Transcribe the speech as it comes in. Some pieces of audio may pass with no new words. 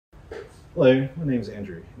Hello, my name is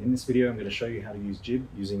Andrew. In this video I'm going to show you how to use JIBB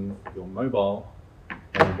using your mobile on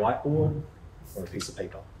a whiteboard or a piece of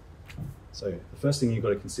paper. So the first thing you've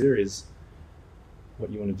got to consider is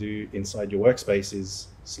what you want to do inside your workspace is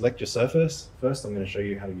select your surface. First I'm going to show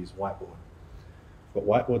you how to use whiteboard. I've got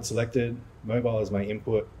whiteboard selected, mobile is my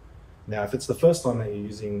input. Now if it's the first time that you're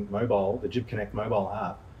using mobile, the JIBB Connect mobile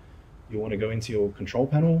app, you want to go into your control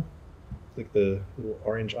panel, click the little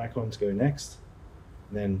orange icon to go next,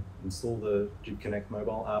 and then install the JIBB Connect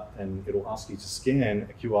mobile app, and it'll ask you to scan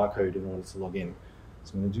a QR code in order to log in.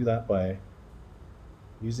 So I'm going to do that by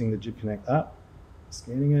using the JIBB Connect app,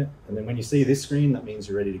 scanning it, and then when you see this screen, that means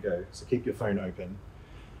you're ready to go. So keep your phone open.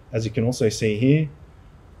 As you can also see here,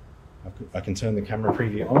 I can turn the camera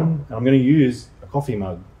preview on, and I'm going to use a coffee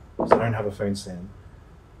mug because I don't have a phone stand.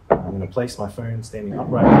 I'm going to place my phone standing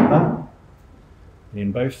upright like that, and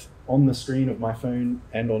in both on the screen of my phone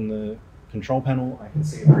and on the control panel, I can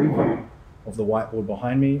see a preview of the whiteboard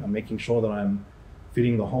behind me. I'm making sure that I'm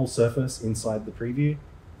fitting the whole surface inside the preview,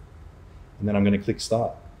 and then I'm going to click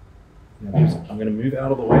start. Now, I'm going to move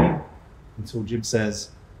out of the way until JIBB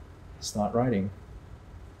says start writing.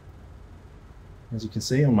 As you can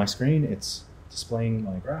see on my screen, it's displaying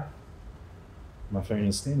my graph. My phone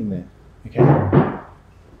is standing there. Okay.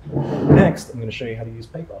 Next, I'm going to show you how to use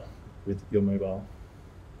paper with your mobile.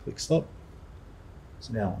 Click stop.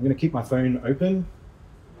 So now I'm going to keep my phone open.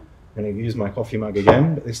 I'm going to use my coffee mug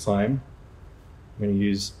again, but this time I'm going to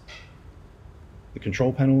use the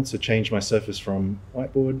control panel to change my surface from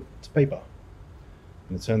whiteboard to paper. I'm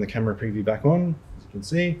going to turn the camera preview back on. As you can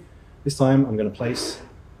see, this time I'm going to place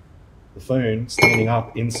the phone standing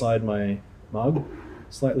up inside my mug,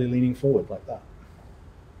 slightly leaning forward like that.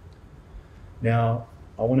 Now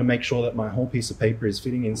I want to make sure that my whole piece of paper is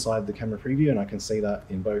fitting inside the camera preview, and I can see that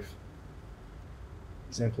in both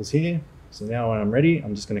examples here. So now when I'm ready,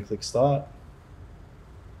 I'm just going to click start.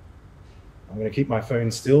 I'm going to keep my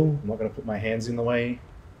phone still. I'm not going to put my hands in the way.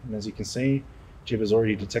 And as you can see, JIBB has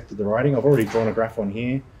already detected the writing. I've already drawn a graph on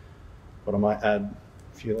here, but I might add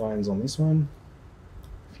a few lines on this one,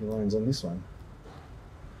 a few lines on this one.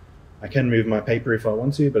 I can move my paper if I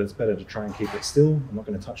want to, but it's better to try and keep it still. I'm not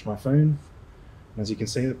going to touch my phone. And as you can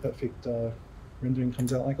see, the perfect rendering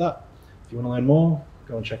comes out like that. If you want to learn more,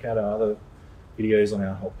 go and check out our other videos on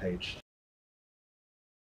our help page.